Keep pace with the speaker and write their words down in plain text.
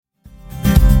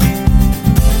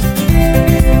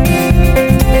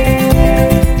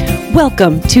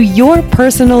Welcome to Your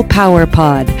Personal Power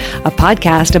Pod, a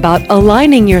podcast about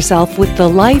aligning yourself with the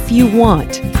life you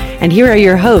want. And here are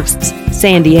your hosts,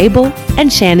 Sandy Abel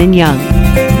and Shannon Young.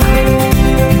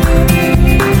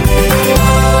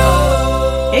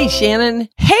 Hey, Shannon.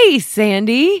 Hey,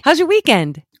 Sandy. How's your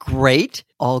weekend? Great.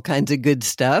 All kinds of good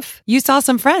stuff. You saw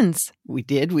some friends. We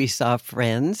did. We saw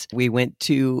friends. We went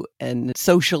to a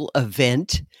social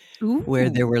event where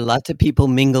there were lots of people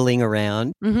mingling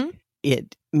around. Mm-hmm.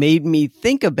 It made me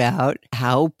think about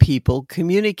how people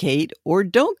communicate or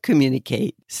don't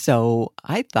communicate. So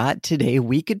I thought today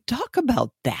we could talk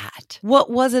about that. What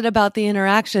was it about the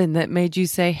interaction that made you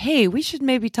say, hey, we should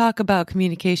maybe talk about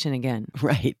communication again?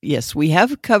 Right. Yes, we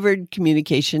have covered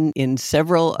communication in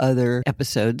several other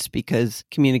episodes because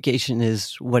communication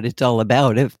is what it's all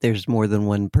about if there's more than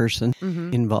one person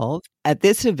involved. At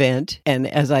this event, and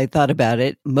as I thought about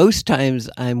it, most times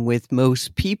I'm with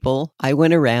most people. I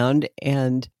went around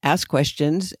and asked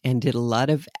questions and did a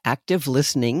lot of active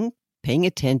listening, paying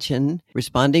attention,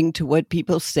 responding to what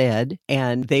people said.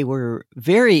 And they were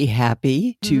very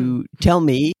happy to tell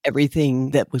me everything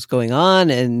that was going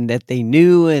on and that they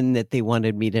knew and that they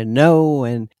wanted me to know.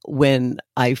 And when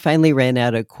I finally ran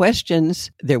out of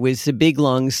questions, there was a big,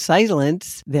 long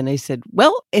silence. Then I said,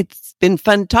 well, it's been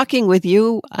fun talking with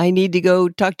you. I need to go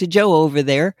talk to Joe over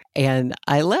there. And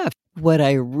I left. What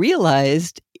I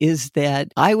realized is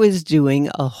that I was doing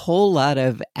a whole lot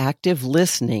of active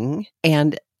listening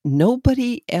and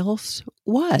nobody else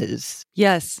was.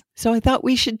 Yes. So I thought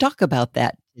we should talk about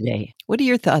that today. What are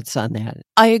your thoughts on that?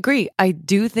 I agree. I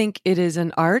do think it is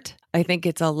an art. I think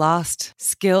it's a lost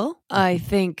skill. I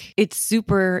think it's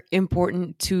super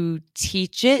important to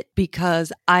teach it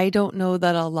because I don't know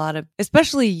that a lot of,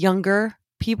 especially younger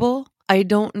people, I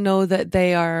don't know that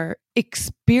they are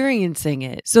experiencing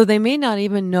it. So they may not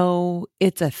even know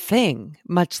it's a thing,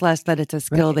 much less that it's a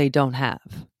skill they don't have.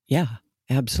 Yeah,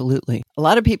 absolutely. A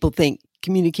lot of people think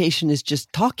communication is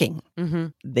just talking. Mm-hmm.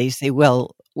 They say,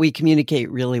 well, we communicate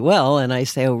really well. And I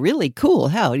say, oh, really? Cool.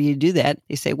 How do you do that?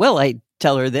 They say, well, I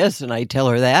tell her this and I tell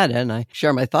her that and I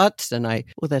share my thoughts and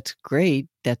well, that's great.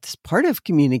 That's part of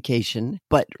communication.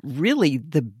 But really,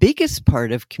 the biggest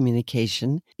part of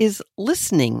communication is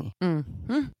listening.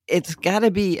 Mm-hmm. It's got to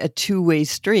be a two-way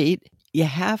street. You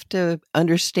have to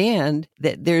understand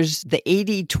that there's the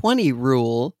 80-20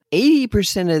 rule.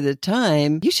 80% of the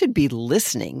time, you should be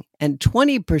listening, and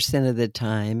 20% of the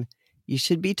time, you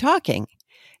should be talking.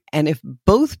 And if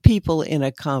both people in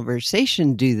a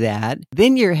conversation do that,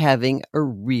 then you're having a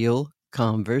real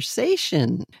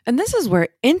conversation. And this is where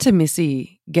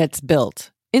intimacy gets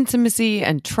built. Intimacy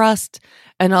and trust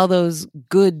and all those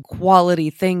good quality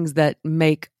things that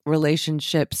make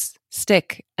relationships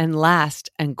stick and last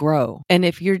and grow. And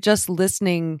if you're just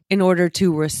listening in order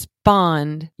to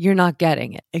respond, you're not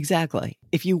getting it. Exactly.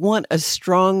 If you want a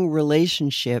strong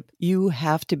relationship, you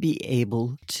have to be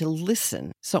able to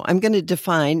listen. So I'm going to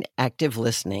define active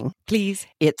listening. Please.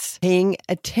 It's paying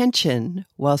attention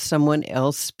while someone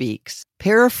else speaks,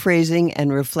 paraphrasing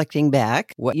and reflecting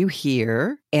back what you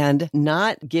hear, and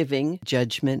not giving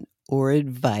judgment or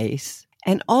advice,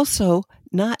 and also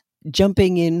not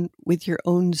jumping in with your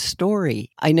own story.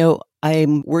 I know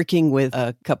I'm working with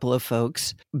a couple of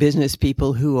folks, business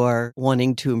people who are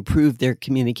wanting to improve their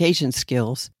communication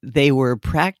skills. They were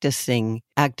practicing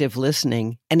active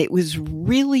listening, and it was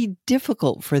really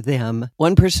difficult for them.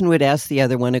 One person would ask the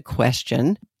other one a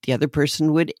question. The other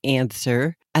person would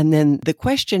answer. And then the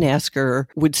question asker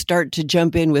would start to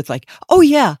jump in with like, oh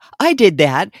yeah, I did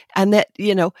that. And that,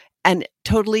 and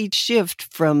totally shift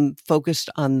from focused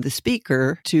on the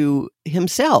speaker to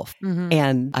himself. Mm-hmm.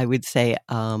 And I would say,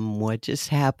 what just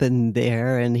happened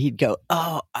there? And he'd go,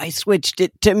 oh, I switched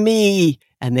it to me.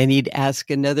 And then he'd ask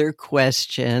another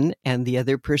question and the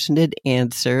other person would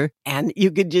answer. And you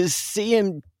could just see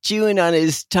him chewing on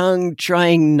his tongue,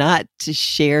 trying not to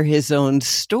share his own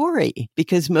story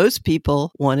because most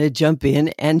people want to jump in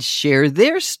and share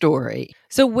their story.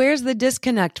 So where's the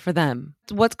disconnect for them?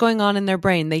 What's going on in their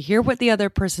brain? They hear what the other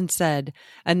person said,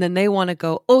 and then they want to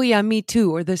go, oh yeah, me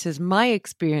too, or this is my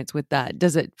experience with that.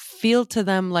 Does it feel to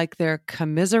them like they're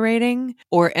commiserating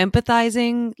or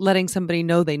empathizing, letting somebody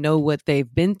know they know what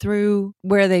they've been through?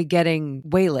 Where are they getting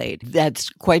waylaid? That's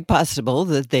quite possible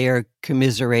that they are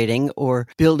commiserating or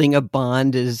building a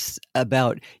bond is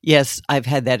about, yes, I've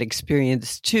had that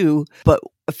experience too, but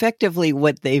effectively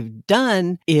what they've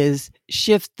done is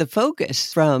shift the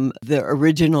focus from the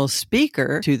original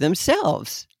speaker to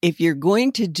themselves. If you're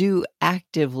going to do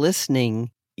active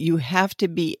listening, you have to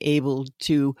be able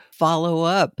to follow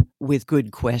up with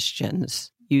good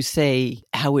questions. You say,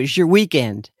 how was your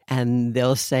weekend? And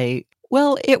they'll say,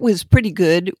 Well, it was pretty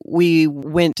good. We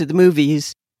went to the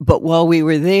movies, but while we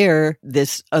were there,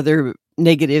 this other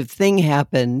negative thing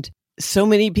happened. So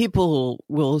many people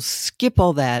will skip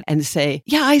all that and say,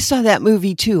 yeah, I saw that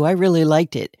movie too. I really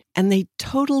liked it. And they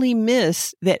totally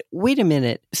miss that, wait a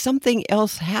minute, something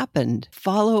else happened.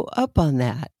 Follow up on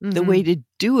that. Mm-hmm. The way to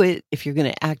do it, if you're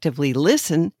going to actively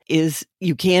listen, is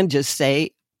you can just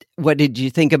say, what did you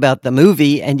think about the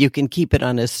movie? And you can keep it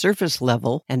on a surface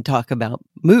level and talk about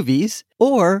movies.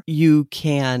 Or you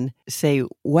can say,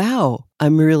 wow,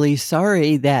 I'm really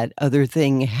sorry that other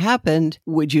thing happened.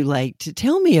 Would you like to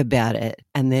tell me about it?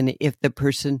 And then if the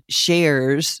person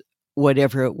shares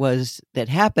whatever it was that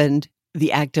happened,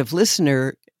 the active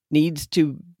listener needs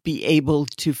to be able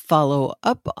to follow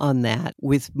up on that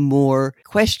with more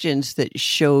questions that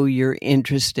show you're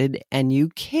interested and you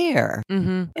care.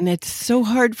 Mm-hmm. And it's so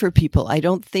hard for people. I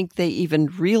don't think they even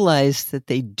realize that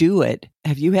they do it.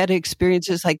 Have you had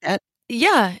experiences like that?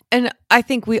 Yeah. And I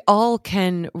think we all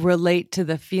can relate to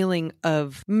the feeling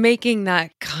of making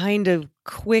that kind of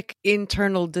quick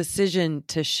internal decision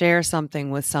to share something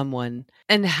with someone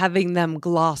and having them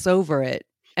gloss over it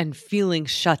and feeling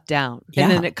shut down. Yeah.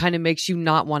 And then it kind of makes you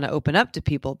not want to open up to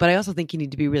people. But I also think you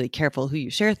need to be really careful who you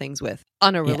share things with.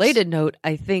 On a related note,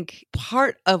 I think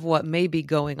part of what may be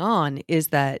going on is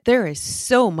that there is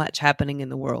so much happening in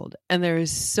the world, and there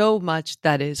is so much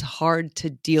that is hard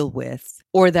to deal with,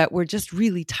 or that we're just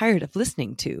really tired of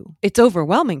listening to. It's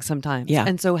overwhelming sometimes. Yeah.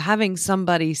 And so having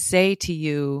somebody say to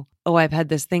you, oh, I've had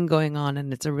this thing going on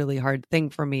and it's a really hard thing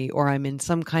for me, or I'm in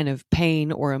some kind of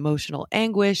pain or emotional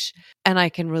anguish, and I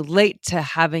can relate to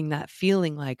having that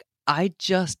feeling like, I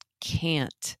just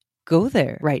can't go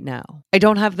there right now. I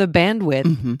don't have the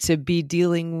bandwidth to be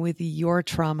dealing with your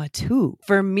trauma too.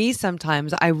 For me,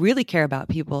 sometimes I really care about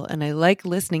people and I like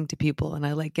listening to people and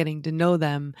I like getting to know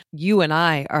them. You and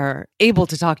I are able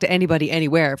to talk to anybody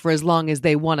anywhere for as long as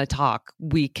they want to talk.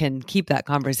 We can keep that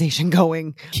conversation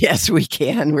going. Yes, we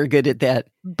can. We're good at that.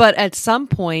 But at some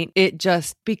point, it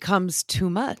just becomes too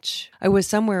much. I was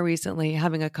somewhere recently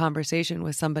having a conversation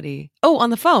with somebody, on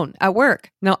the phone at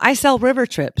work. Now, I sell river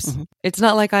trips. It's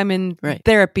not like I'm in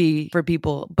therapy for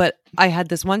people, but I had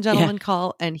this one gentleman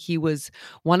call and he was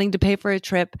wanting to pay for a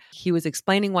trip. He was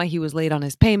explaining why he was late on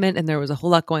his payment and there was a whole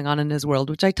lot going on in his world,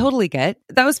 which I totally get.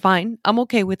 That was fine. I'm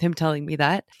okay with him telling me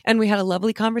that. And we had a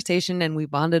lovely conversation and we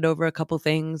bonded over a couple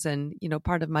things. And,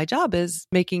 part of my job is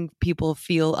making people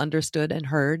feel understood and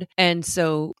heard. And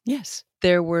so, yes,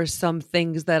 there were some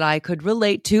things that I could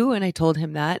relate to, and I told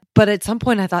him that. But at some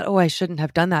point I thought, I shouldn't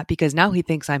have done that because now he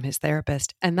thinks I'm his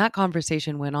therapist. And that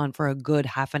conversation went on for a good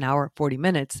half an hour, 40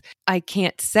 minutes. I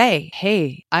can't say,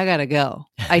 hey, I gotta go.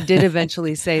 I did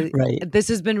eventually say, this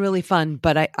has been really fun,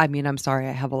 but I'm sorry,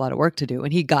 I have a lot of work to do.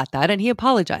 And he got that and he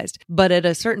apologized. But at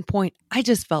a certain point, I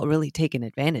just felt really taken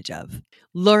advantage of.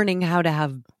 Learning how to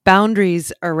have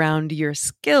boundaries around your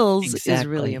skills is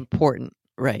really important.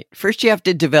 Right. First, you have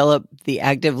to develop the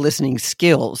active listening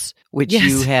skills, which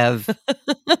you have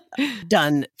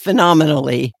done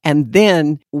phenomenally. And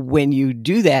then when you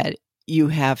do that, you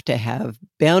have to have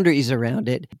boundaries around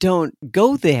it. Don't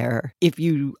go there if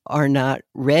you are not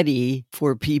ready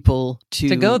for people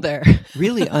to go there.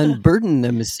 Really unburden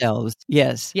themselves.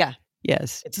 Yes. Yeah.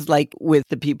 Yes. It's like with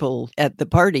the people at the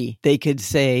party. They could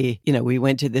say, we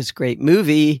went to this great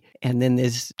movie and then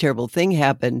this terrible thing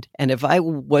happened. And if I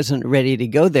wasn't ready to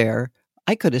go there,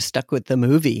 I could have stuck with the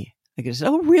movie. I could have said,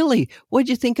 oh, really? What'd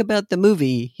you think about the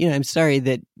movie? I'm sorry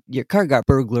that your car got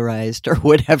burglarized or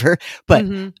whatever, but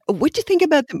what'd you think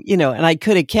about them? And I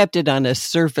could have kept it on a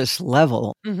surface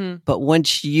level. But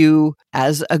once you,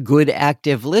 as a good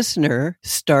active listener,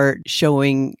 start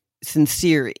showing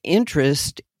sincere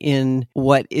interest in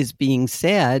what is being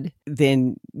said,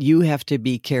 then you have to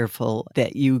be careful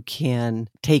that you can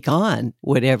take on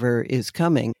whatever is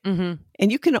coming. And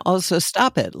you can also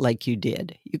stop it like you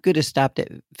did. You could have stopped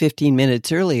it 15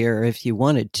 minutes earlier if you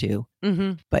wanted to,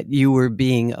 but you were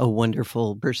being a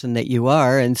wonderful person that you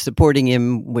are and supporting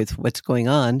him with what's going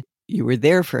on. You were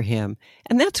there for him.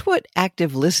 And that's what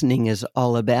active listening is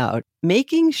all about,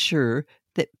 making sure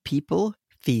that people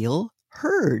feel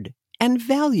heard and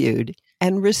valued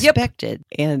and respected.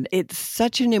 And it's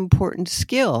such an important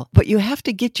skill, but you have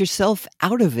to get yourself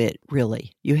out of it,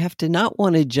 really. You have to not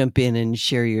want to jump in and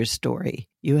share your story.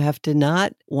 You have to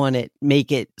not want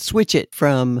to switch it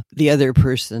from the other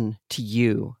person to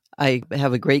you. I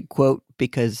have a great quote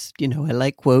because, I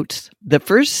like quotes. The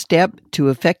first step to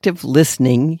effective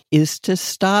listening is to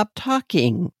stop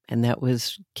talking. And that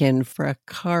was Ken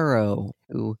Fraccaro,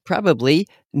 who probably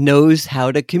knows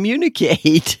how to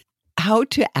communicate. How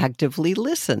to actively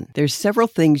listen. There's several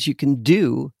things you can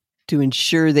do to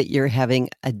ensure that you're having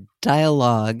a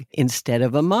dialogue instead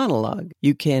of a monologue.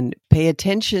 You can pay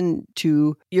attention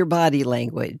to your body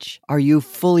language. Are you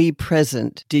fully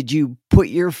present? Did you put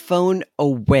your phone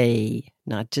away?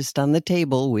 Not just on the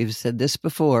table. We've said this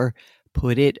before.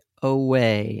 Put it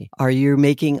away. Are you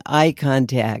making eye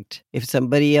contact? If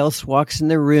somebody else walks in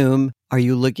the room, are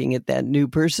you looking at that new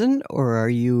person or are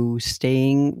you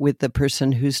staying with the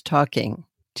person who's talking?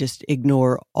 Just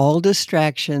ignore all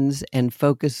distractions and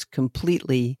focus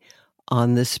completely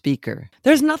on the speaker.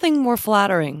 There's nothing more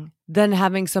flattering than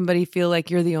having somebody feel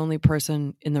like you're the only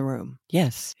person in the room.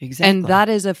 Yes, exactly. And that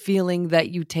is a feeling that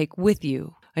you take with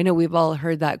you. I know we've all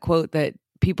heard that quote that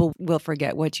people will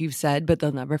forget what you've said, but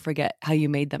they'll never forget how you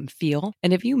made them feel.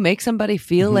 And if you make somebody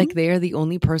feel like they are the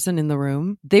only person in the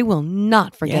room, they will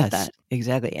not forget that.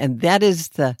 Exactly. And that is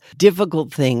the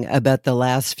difficult thing about the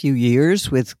last few years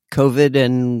with COVID,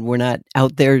 and we're not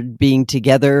out there being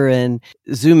together, and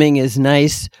Zooming is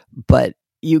nice, but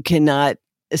you cannot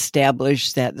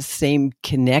establish that same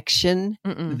connection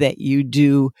that you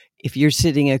do if you're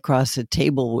sitting across a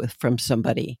table from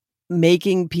somebody.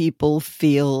 Making people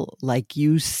feel like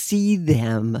you see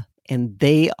them and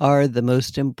they are the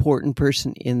most important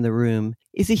person in the room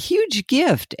is a huge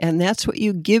gift. And that's what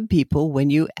you give people when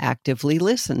you actively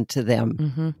listen to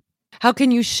them. How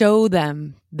can you show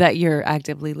them that you're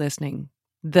actively listening?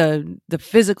 The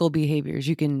physical behaviors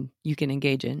you can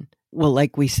engage in. Well,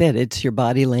 like we said, it's your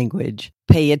body language.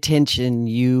 Pay attention.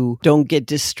 You don't get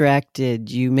distracted.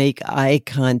 You make eye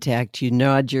contact. You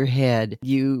nod your head.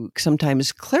 You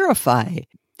sometimes clarify.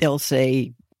 They'll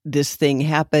say, this thing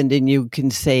happened, and you can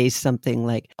say something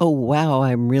like, oh, wow,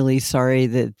 I'm really sorry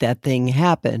that that thing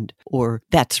happened. Or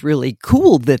that's really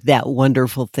cool that that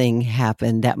wonderful thing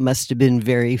happened. That must have been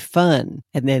very fun.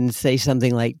 And then say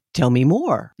something like, tell me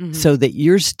more, so that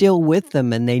you're still with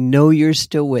them and they know you're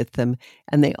still with them.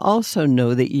 And they also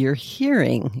know that you're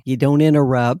hearing. You don't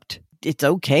interrupt. It's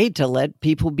okay to let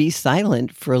people be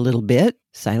silent for a little bit.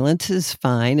 Silence is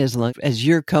fine as long as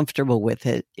you're comfortable with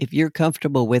it. If you're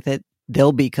comfortable with it,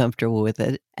 they'll be comfortable with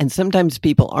it. And sometimes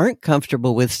people aren't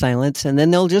comfortable with silence, and then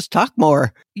they'll just talk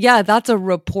more. Yeah, that's a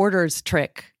reporter's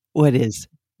trick. What is?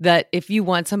 That if you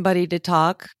want somebody to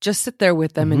talk, just sit there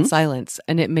with them in silence,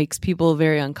 and it makes people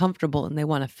very uncomfortable and they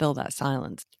want to fill that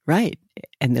silence. Right.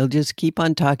 And they'll just keep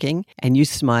on talking, and you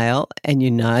smile and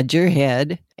you nod your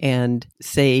head and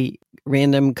say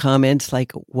random comments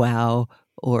like, wow,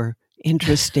 or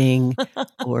interesting,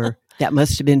 or that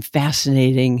must have been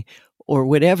fascinating, or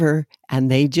whatever,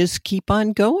 and they just keep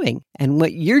on going. And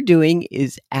what you're doing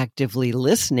is actively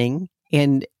listening,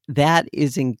 and that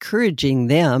is encouraging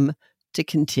them to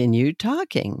continue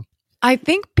talking. I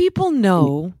think people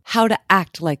know how to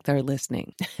act like they're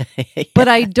listening, but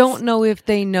I don't know if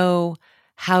they know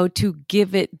how to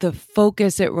give it the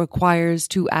focus it requires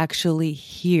to actually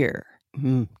hear.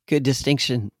 Good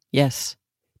distinction. Yes.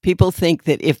 People think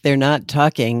that if they're not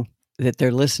talking, that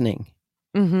they're listening.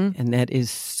 And that is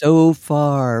so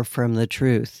far from the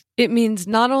truth. It means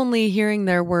not only hearing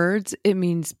their words, it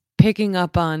means picking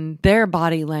up on their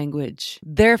body language,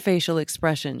 their facial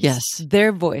expressions,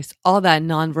 their voice, all that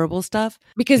nonverbal stuff.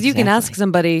 Because you can ask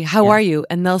somebody, how are you?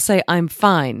 And they'll say, I'm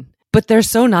fine. But they're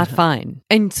so not fine.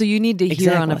 And so you need to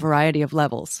hear on a variety of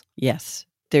levels. Yes.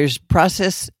 There's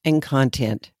process and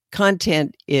content.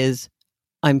 Content is,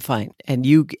 I'm fine. And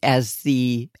you, as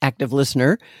the active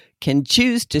listener, can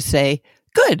choose to say,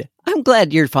 good, I'm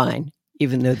glad you're fine,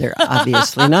 even though they're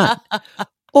obviously not.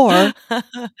 Or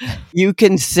you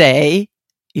can say,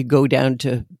 you go down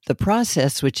to the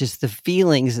process, which is the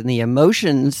feelings and the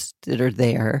emotions that are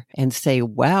there, and say,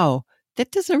 wow,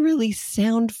 that doesn't really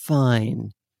sound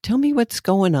fine. Tell me what's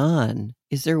going on.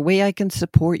 Is there a way I can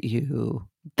support you?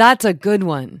 That's a good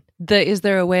one. The is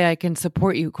there a way I can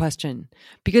support you question.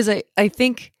 Because I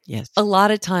think a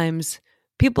lot of times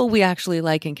people we actually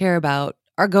like and care about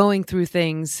are going through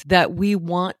things that we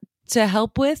want to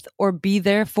help with or be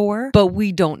there for, but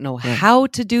we don't know how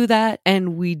to do that,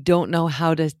 and we don't know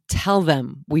how to tell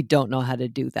them we don't know how to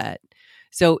do that.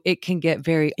 So it can get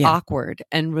very awkward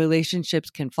and relationships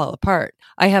can fall apart.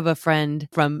 I have a friend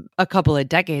from a couple of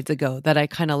decades ago that I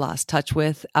kind of lost touch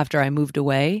with after I moved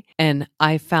away. And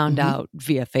I found out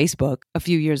via Facebook a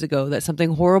few years ago that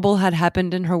something horrible had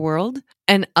happened in her world.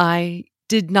 And I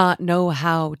did not know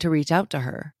how to reach out to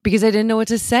her because I didn't know what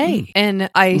to say. And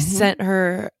I sent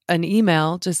her an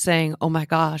email just saying, oh my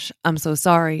gosh, I'm so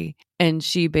sorry. And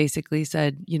she basically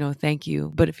said, thank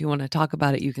you. But if you want to talk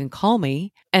about it, you can call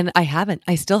me. And I haven't.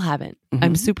 I still haven't.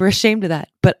 I'm super ashamed of that.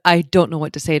 But I don't know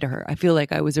what to say to her. I feel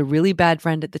like I was a really bad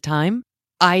friend at the time.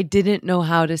 I didn't know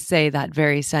how to say that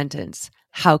very sentence.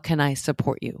 how can I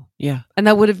support you? Yeah. And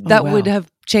that would wow. have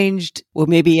changed. Well,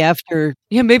 maybe after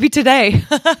today.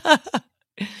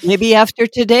 Maybe after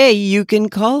today, you can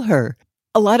call her.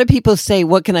 A lot of people say,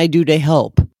 what can I do to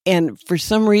help? And for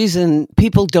some reason,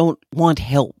 people don't want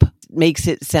help. It makes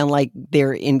it sound like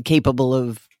they're incapable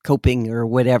of coping or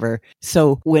whatever.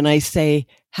 So when I say,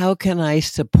 how can I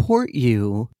support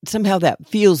you? Somehow that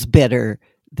feels better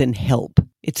than help.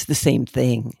 It's the same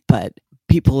thing, but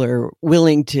people are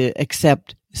willing to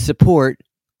accept support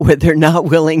when they're not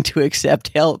willing to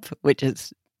accept help, which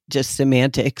is just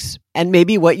semantics. And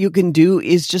maybe what you can do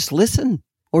is just listen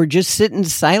or just sit in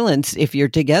silence if you're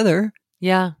together.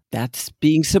 Yeah. That's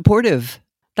being supportive.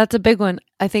 That's a big one.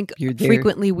 I think You're there.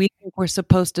 frequently we think we're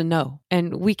supposed to know,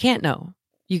 and we can't know.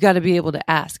 You got to be able to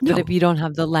ask. No. But if you don't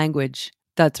have the language,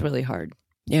 that's really hard.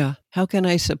 Yeah. How can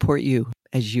I support you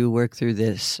as you work through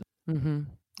this? Mm-hmm.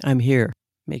 I'm here.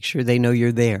 Make sure they know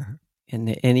you're there. And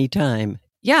at any time.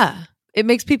 Yeah. It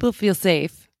makes people feel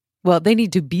safe. Well, they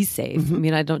need to be safe. Mhm. I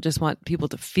mean, I don't just want people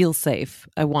to feel safe.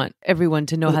 I want everyone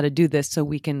to know how to do this so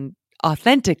we can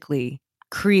authentically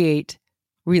create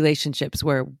relationships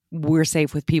where we're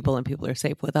safe with people and people are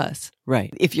safe with us.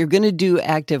 Right. If you're going to do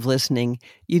active listening,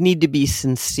 you need to be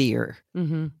sincere.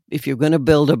 Mm-hmm. If you're going to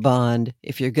build a bond,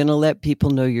 if you're going to let people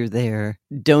know you're there,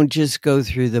 don't just go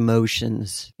through the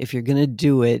motions. If you're going to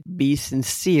do it, be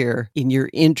sincere in your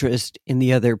interest in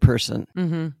the other person.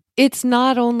 Mm-hmm. It's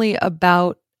not only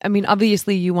about, I mean,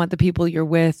 obviously you want the people you're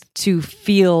with to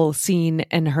feel seen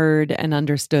and heard and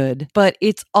understood, but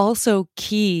it's also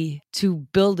key to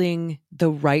building the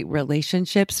right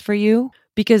relationships for you.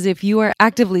 Because if you are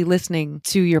actively listening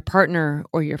to your partner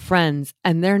or your friends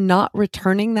and they're not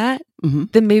returning that, Mm-hmm.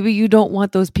 then maybe you don't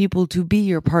want those people to be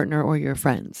your partner or your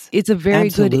friends. It's a very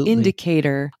good Absolutely.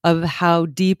 indicator of how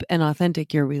deep and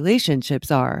authentic your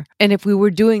relationships are. And if we were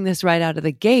doing this right out of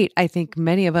the gate, I think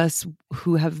many of us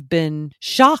who have been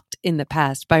shocked in the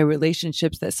past by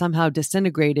relationships that somehow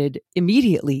disintegrated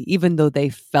immediately, even though they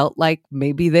felt like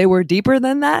maybe they were deeper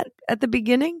than that at the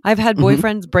beginning. I've had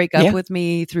boyfriends break up with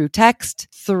me through text,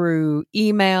 through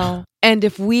email. And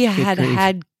if we had grief.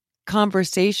 had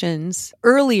conversations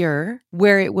earlier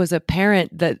where it was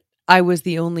apparent that I was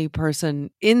the only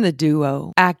person in the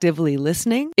duo actively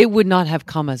listening, it would not have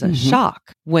come as a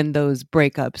shock when those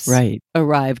breakups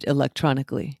arrived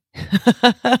electronically.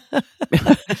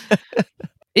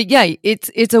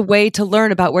 It's a way to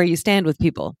learn about where you stand with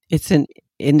people. It's an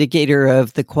indicator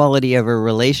of the quality of a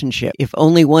relationship. If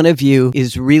only one of you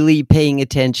is really paying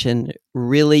attention,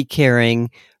 really caring,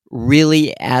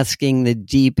 really asking the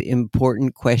deep,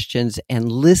 important questions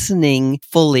and listening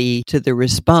fully to the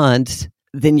response,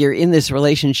 then you're in this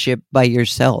relationship by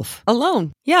yourself.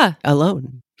 Alone. Yeah.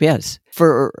 Alone. Yes.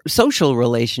 For social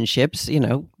relationships,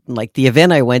 like the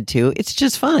event I went to, it's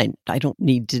just fine. I don't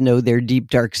need to know their deep,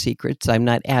 dark secrets. I'm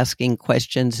not asking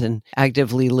questions and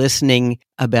actively listening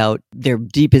about their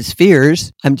deepest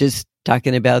fears. I'm just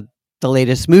talking about the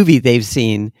latest movie they've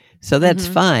seen. So that's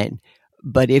fine.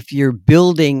 But if you're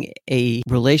building a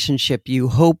relationship you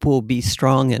hope will be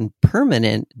strong and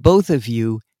permanent, both of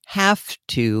you have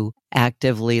to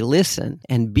actively listen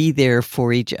and be there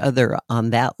for each other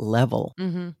on that level.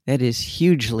 That is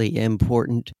hugely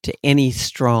important to any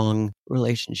strong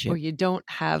relationship. Or you don't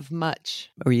have much.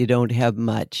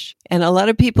 And a lot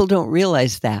of people don't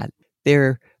realize that.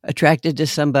 They're attracted to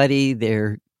somebody,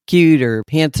 they're cute or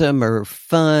handsome or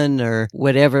fun or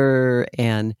whatever,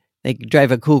 and they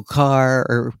drive a cool car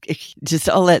or just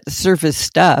all that surface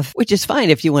stuff, which is fine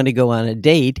if you want to go on a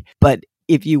date. But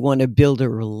if you want to build a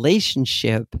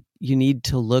relationship, you need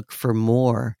to look for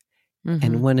more.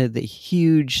 And one of the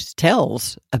huge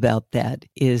tells about that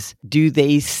is, do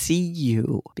they see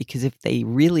you? Because if they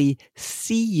really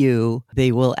see you,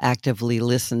 they will actively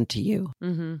listen to you.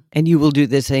 And you will do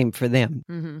the same for them.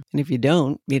 And if you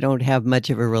don't have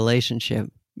much of a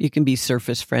relationship. You can be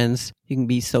surface friends. You can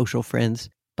be social friends.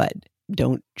 But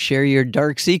don't share your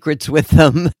dark secrets with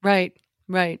them. Right.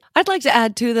 I'd like to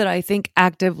add, too, that I think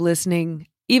active listening,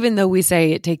 even though we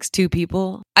say it takes two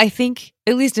people, I think,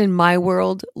 at least in my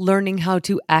world, learning how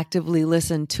to actively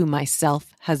listen to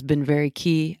myself has been very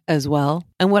key as well.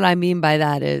 And what I mean by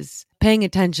that is paying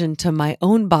attention to my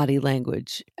own body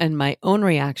language and my own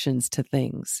reactions to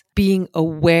things, being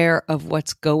aware of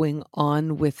what's going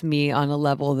on with me on a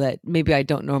level that maybe I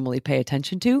don't normally pay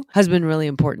attention to has been really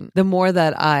important. The more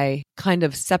that I kind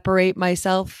of separate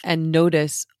myself and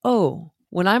notice,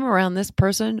 when I'm around this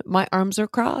person, my arms are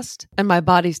crossed and my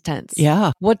body's tense.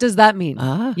 Yeah. What does that mean?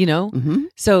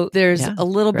 So there's a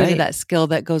little bit of that skill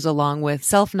that goes along with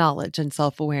self-knowledge and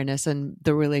self-awareness and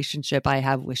the relationship I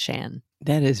have with Shan.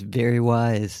 That is very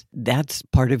wise. That's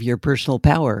part of your personal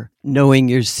power, knowing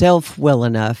yourself well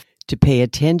enough to pay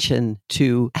attention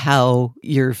to how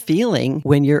you're feeling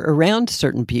when you're around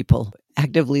certain people.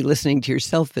 Actively listening to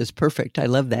yourself is perfect. I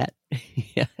love that.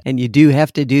 Yeah. And you do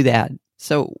have to do that.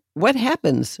 So what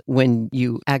happens when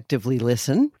you actively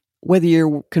listen? Whether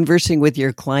you're conversing with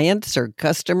your clients or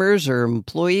customers or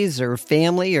employees or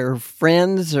family or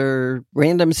friends or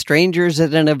random strangers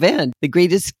at an event, the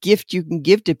greatest gift you can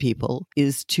give to people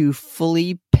is to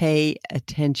fully pay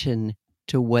attention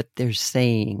to what they're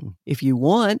saying. If you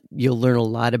want, you'll learn a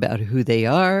lot about who they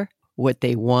are, what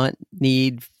they want,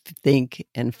 need, think,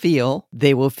 and feel.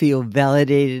 They will feel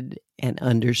validated and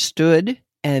understood.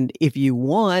 And if you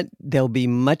want, they'll be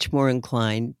much more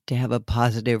inclined to have a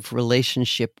positive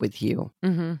relationship with you.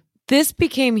 Mm-hmm. This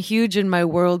became huge in my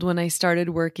world when I started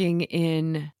working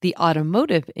in the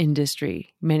automotive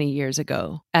industry many years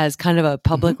ago as kind of a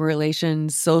public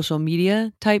relations, social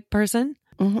media type person.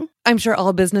 Mm-hmm. I'm sure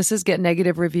all businesses get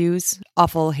negative reviews,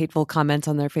 awful, hateful comments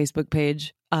on their Facebook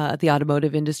page. The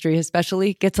automotive industry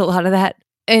especially gets a lot of that.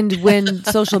 And when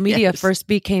social media Yes. first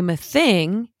became a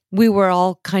thing, we were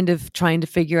all kind of trying to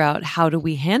figure out how do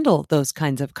we handle those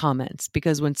kinds of comments?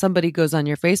 Because when somebody goes on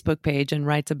your Facebook page and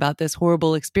writes about this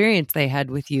horrible experience they had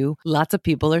with you, lots of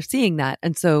people are seeing that.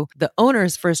 And so the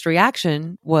owner's first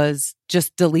reaction was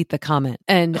just delete the comment.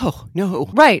 And Oh, no.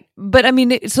 right. But I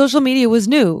mean, social media was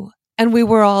new and we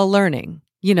were all learning,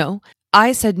 you know.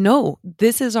 I said, no,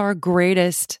 this is our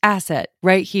greatest asset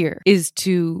right here, is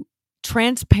to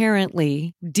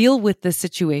transparently deal with the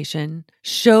situation,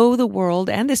 show the world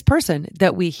and this person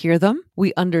that we hear them,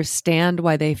 we understand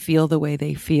why they feel the way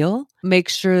they feel, make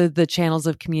sure the channels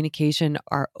of communication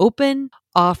are open,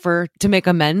 offer to make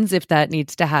amends if that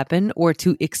needs to happen, or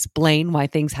to explain why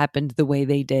things happened the way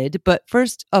they did. But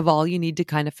first of all, you need to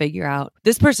kind of figure out,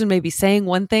 this person may be saying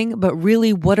one thing, but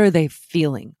really, what are they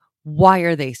feeling? Why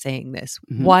are they saying this?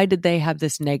 Mm-hmm. Why did they have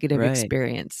this negative Right.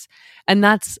 experience? And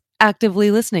that's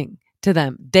actively listening to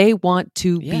them. They want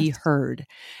to be Yes. heard.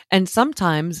 And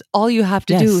sometimes all you have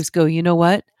to do Yes. is go, you know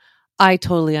what? I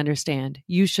totally understand.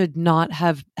 You should not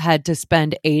have had to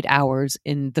spend 8 hours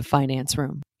in the finance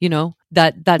room. You know,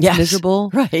 that's Yes. miserable.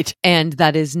 Right. And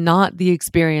that is not the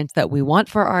experience that we want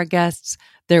for our guests.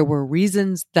 There were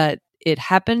reasons that it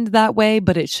happened that way,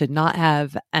 but it should not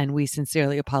have. And we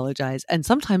sincerely apologize. And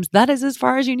sometimes that is as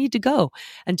far as you need to go.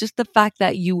 And just the fact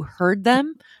that you heard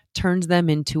them turns them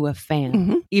into a fan,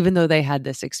 Mm-hmm. even though they had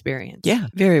this experience. Yeah,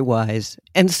 very wise.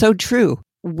 And so true.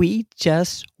 We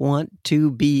just want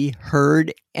to be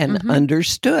heard and Mhm.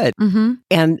 understood. Mm-hmm.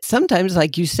 And sometimes,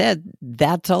 like you said,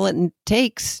 that's all it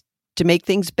takes to make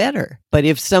things better. But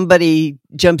if somebody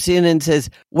jumps in and says,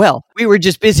 well, we were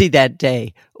just busy that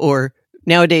day, or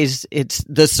nowadays it's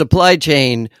the supply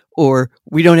chain, or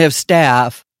we don't have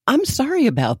staff, I'm sorry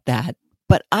about that.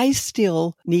 But I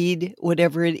still need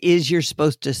whatever it is you're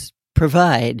supposed to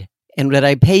provide and what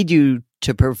I paid you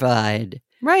to provide.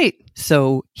 Right.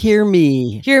 So hear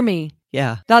me. Hear me.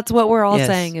 Yeah. That's what we're all Yes,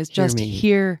 saying is hear just me.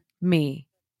 hear me.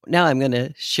 Now I'm going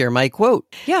to share my quote.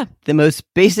 Yeah. The most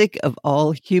basic of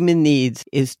all human needs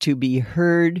is to be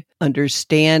heard,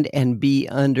 understand, and be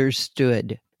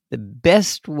understood. The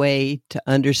best way to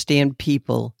understand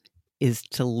people is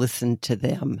to listen to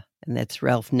them. And that's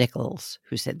Ralph Nichols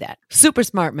who said that. Super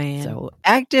smart man. So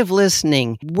active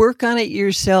listening, work on it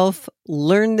yourself,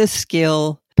 learn the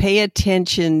skill, pay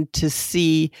attention to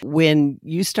see when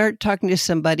you start talking to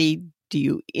somebody, do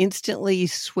you instantly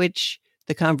switch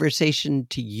the conversation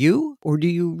to you, or do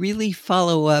you really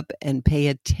follow up and pay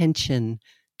attention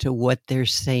to what they're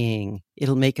saying?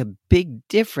 It'll make a big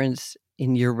difference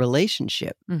in your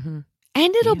relationship. Mm-hmm.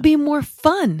 And it'll Yeah. be more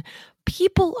fun.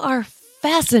 People are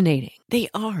fascinating. They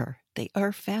are. They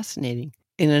are fascinating.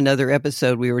 In another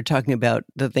episode, we were talking about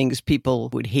the things people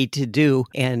would hate to do.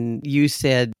 And you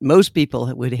said most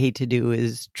people would hate to do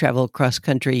is travel cross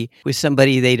country with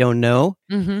somebody they don't know.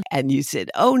 Mm-hmm. And you said,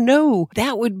 oh no,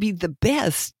 that would be the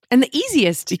best. And the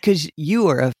easiest. Because you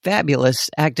are a fabulous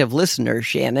active listener,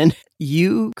 Shannon.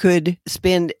 You could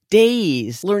spend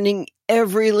days learning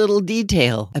every little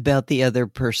detail about the other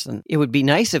person. It would be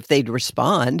nice if they'd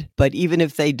respond, but even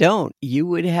if they don't, you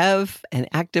would have an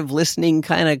active listening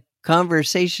kind of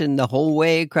conversation the whole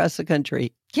way across the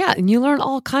country. Yeah. And you learn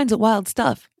all kinds of wild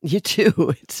stuff. You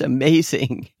too. It's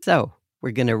amazing. So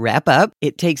we're going to wrap up.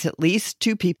 It takes at least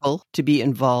 2 people to be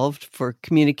involved for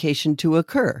communication to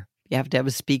occur. You have to have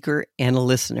a speaker and a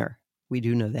listener. We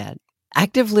do know that.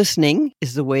 Active listening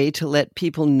is the way to let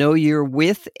people know you're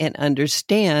with and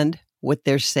understand what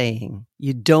they're saying.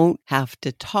 You don't have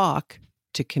to talk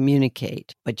to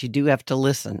communicate, but you do have to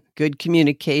listen. Good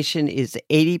communication is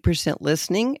 80%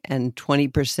 listening and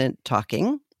 20%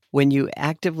 talking. When you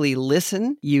actively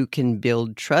listen, you can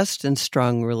build trust and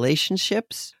strong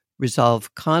relationships,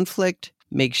 resolve conflict,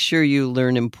 make sure you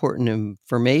learn important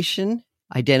information,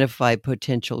 identify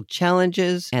potential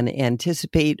challenges, and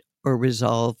anticipate or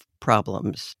resolve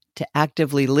problems. To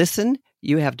actively listen,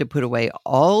 you have to put away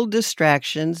all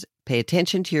distractions, pay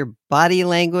attention to your body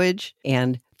language,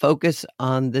 and focus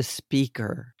on the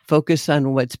speaker. Focus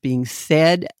on what's being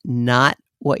said, not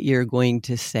what you're going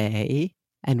to say.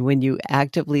 And when you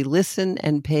actively listen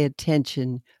and pay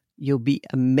attention, you'll be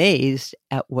amazed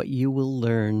at what you will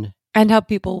learn. And how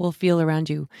people will feel around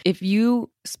you. If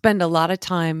you spend a lot of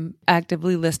time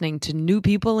actively listening to new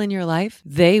people in your life,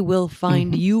 they will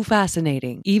find you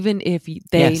fascinating, even if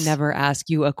they never ask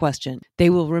you a question. They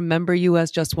will remember you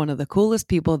as just one of the coolest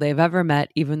people they've ever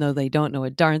met, even though they don't know a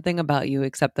darn thing about you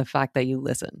except the fact that you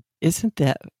listen. Isn't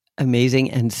that amazing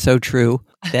and so true?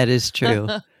 That is true.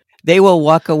 They will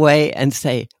walk away and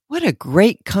say, what a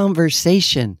great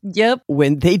conversation. Yep.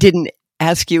 When they didn't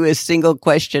ask you a single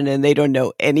question and they don't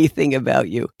know anything about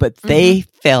you, but they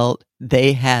felt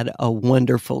they had a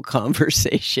wonderful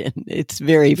conversation. It's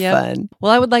very fun.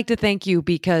 Well, I would like to thank you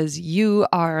because you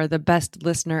are the best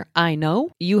listener I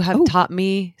know. You have taught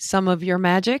me some of your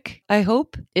magic, I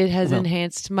hope. It has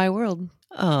enhanced my world.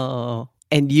 Oh,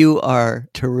 and you are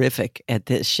terrific at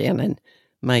this, Shannon.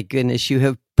 My goodness, you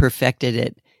have perfected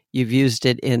it. You've used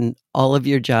it in all of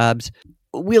your jobs.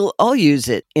 We'll all use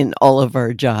it in all of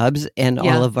our jobs and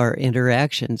all of our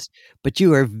interactions, but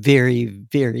you are very,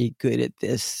 very good at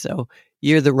this. So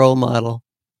you're the role model.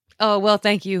 Oh, well,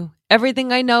 thank you.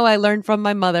 Everything I know, I learned from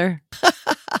my mother.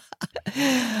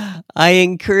 I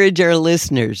encourage our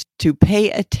listeners to pay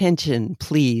attention,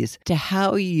 please, to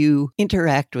how you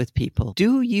interact with people.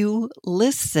 Do you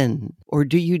listen, or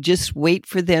do you just wait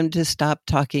for them to stop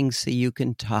talking so you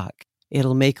can talk?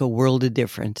 It'll make a world of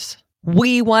difference.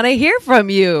 We want to hear from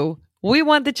you. We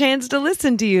want the chance to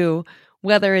listen to you,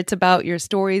 whether it's about your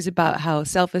stories about how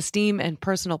self-esteem and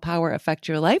personal power affect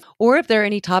your life, or if there are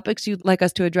any topics you'd like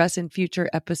us to address in future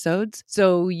episodes.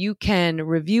 So you can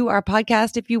review our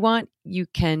podcast if you want. You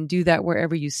can do that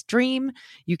wherever you stream.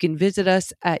 You can visit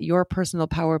us at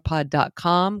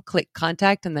yourpersonalpowerpod.com, click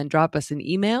contact, and then drop us an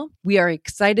email. We are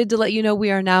excited to let you know we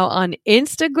are now on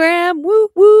Instagram, woo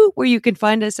woo, where you can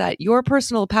find us at Your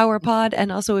Personal Power Pod.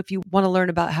 And also, if you want to learn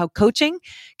about how coaching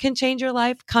can change your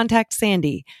life, contact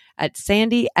Sandy at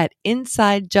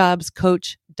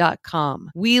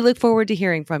sandy@insidejobscoach.com. We look forward to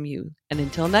hearing from you. And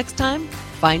until next time,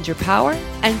 find your power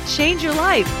and change your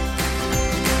life.